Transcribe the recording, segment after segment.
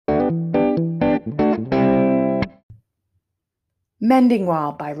Mending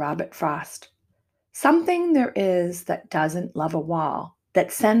Wall by Robert Frost. Something there is that doesn't love a wall,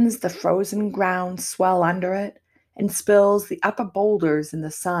 that sends the frozen ground swell under it, and spills the upper boulders in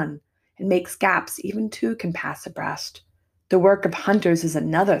the sun, and makes gaps even two can pass abreast. The work of hunters is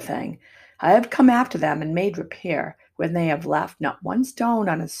another thing. I have come after them and made repair when they have left not one stone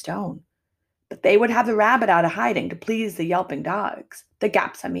on a stone. But they would have the rabbit out of hiding to please the yelping dogs. The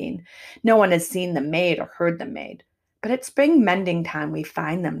gaps, I mean. No one has seen them made or heard them made. But at spring mending time we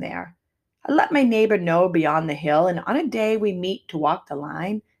find them there. I let my neighbor know beyond the hill, and on a day we meet to walk the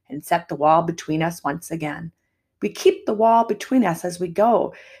line and set the wall between us once again. We keep the wall between us as we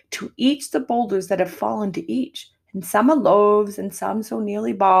go, to each the boulders that have fallen to each, and some are loaves and some so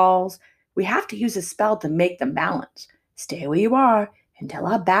nearly balls. We have to use a spell to make them balance. Stay where you are until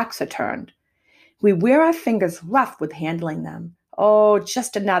our backs are turned. We wear our fingers rough with handling them. Oh,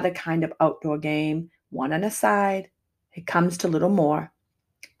 just another kind of outdoor game, one on a side. It comes to little more.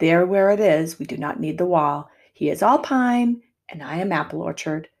 There where it is, we do not need the wall. He is all pine, and I am apple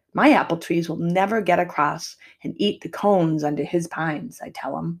orchard. My apple trees will never get across and eat the cones under his pines, I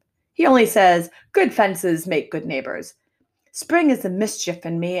tell him. He only says, good fences make good neighbors. Spring is the mischief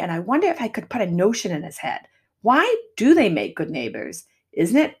in me, and I wonder if I could put a notion in his head. Why do they make good neighbors?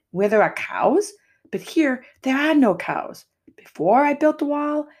 Isn't it where there are cows? But here there are no cows. Before I built the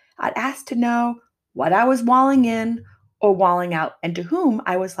wall, I'd ask to know what I was walling in or walling out, and to whom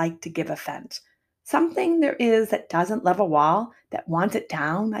I was like to give offense. Something there is that doesn't love a wall, that wants it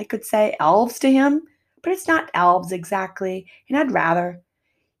down, I could say elves to him, but it's not elves exactly, and I'd rather.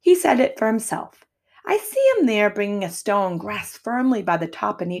 He said it for himself. I see him there bringing a stone grasped firmly by the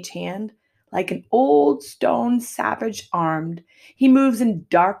top in each hand, like an old stone savage armed. He moves in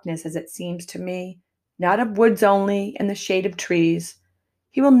darkness, as it seems to me, not of woods only, and the shade of trees.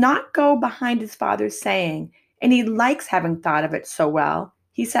 He will not go behind his father's saying, and he likes having thought of it so well.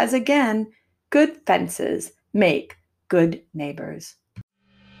 He says again, good fences make good neighbors.